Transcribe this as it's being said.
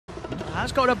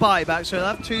Has got a buyback, so he'll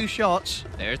have 2 shots.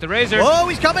 There's the Razor. Oh,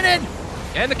 he's coming in!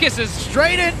 And the kisses.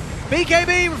 Straight in.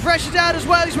 BKB refreshes out as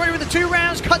well. He's ready with the 2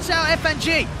 rounds, cuts out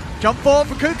FNG. Jump forward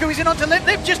for Cuckoo, he's in onto Limp.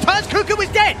 Limp just turns, Cuckoo is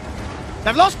dead.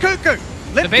 They've lost Cuckoo.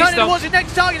 Limp turning towards his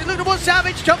next target, he's looking towards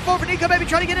Savage. Jump forward for Nico Baby,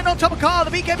 trying to get in on top of Carl.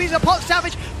 The BKB's a pot.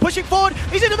 Savage pushing forward.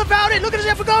 He's into the fountain. Look at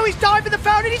Xepher go. He's diving the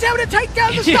fountain. He's able to take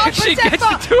down the start for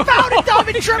Xepher. Fountain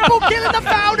diving, triple kill in the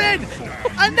fountain.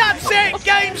 And that's it.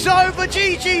 Game's over.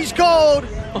 GG's called.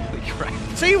 Holy crap.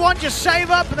 T1 just save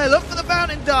up and they look for the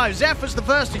fountain dive. Xepher's the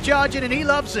first to charge in and he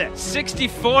loves it.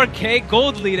 64k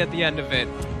gold lead at the end of it.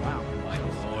 Wow. My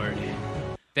lord.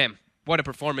 Damn. What a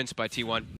performance by T1.